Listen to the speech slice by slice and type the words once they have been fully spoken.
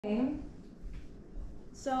So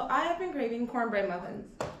I have been craving cornbread muffins.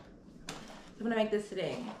 I'm gonna make this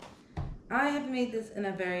today. I haven't made this in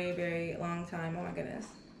a very, very long time. Oh my goodness.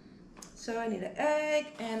 So I need an egg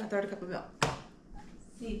and a third cup of milk. Let's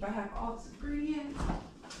see if I have all the ingredients.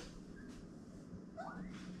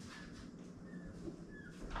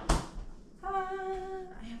 I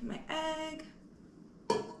have my egg.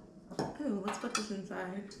 Ooh, let's put this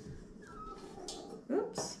inside.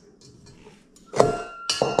 Oops.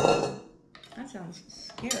 That sounds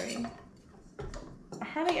scary. I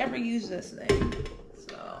hardly ever use this thing,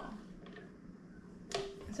 so.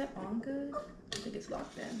 Is that on good? I think it's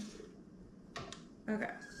locked in.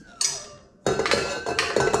 Okay.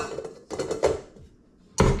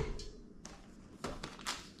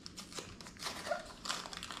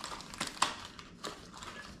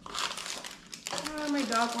 Oh, my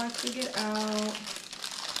dog wants to get out.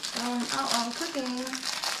 Out on cooking.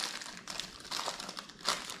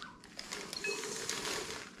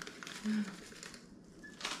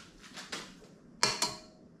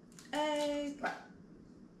 Egg.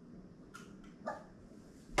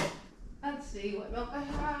 Let's see what milk I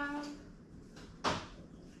have.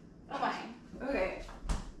 Oh my. Okay.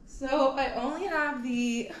 So I only have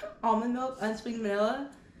the almond milk, unsweetened vanilla.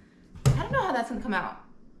 I don't know how that's gonna come out.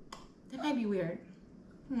 That might be weird.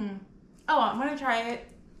 Oh, I'm gonna try it.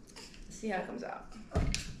 See how it comes out.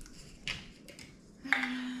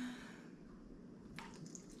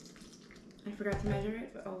 I forgot to measure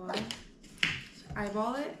it, but oh well. So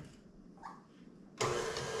eyeball it.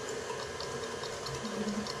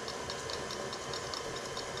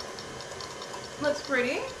 Looks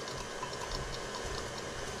pretty.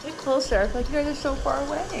 Get closer. I feel like you guys are so far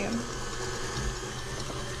away.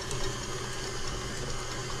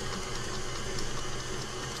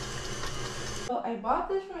 So I bought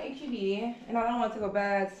this from H-E-B and I don't want it to go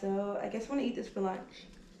bad, so I guess I want to eat this for lunch.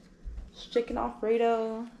 It's chicken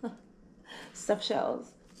Alfredo, stuffed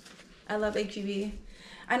shells. I love H-E-B.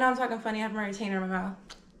 I know I'm talking funny. I have my retainer in my mouth.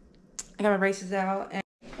 I got my braces out and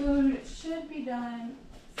food should be done.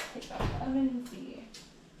 Let's take out the oven and see.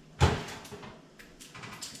 Oh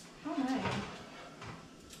my.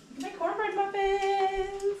 Look at my cornbread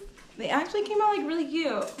muffins. They actually came out like really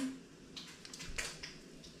cute.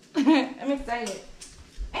 I'm excited.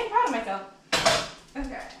 I'm proud of myself.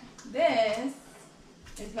 Okay. This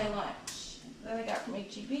is my lunch that I got from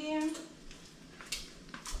H-E-B.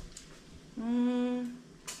 Man,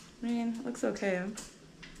 it looks okay.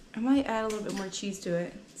 I might add a little bit more cheese to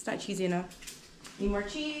it. It's not cheesy enough. Need more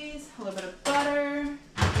cheese, a little bit of butter,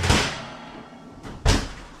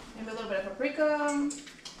 maybe a little bit of paprika.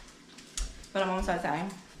 But I'm almost out of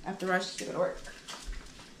time. I have to rush to go to work.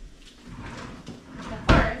 Now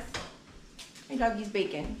first, my doggy's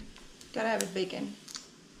bacon. Gotta have his bacon.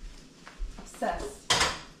 Obsessed.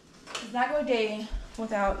 Does not go a day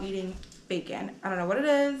without eating bacon. I don't know what it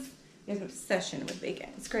is. He has an obsession with bacon.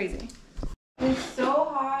 It's crazy. It's so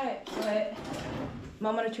hot, but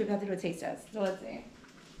moment of truth, I have to do a taste test. So let's see.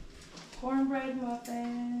 Cornbread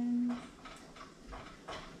muffins.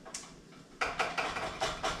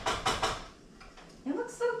 It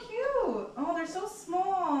looks so cute. Oh, they're so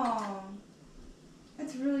small.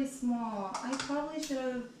 It's really small. I probably should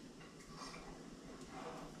have.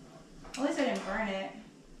 At least I didn't burn it.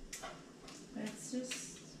 But it's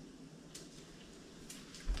just.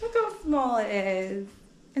 Look how small it is.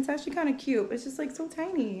 It's actually kind of cute, but it's just like so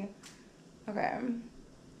tiny. Okay.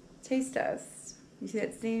 Taste test. You see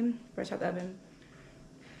that steam? Fresh out the oven.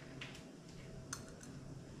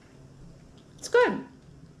 It's good. I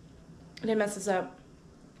didn't mess this up.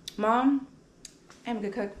 Mom, I'm a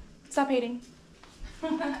good cook. Stop hating.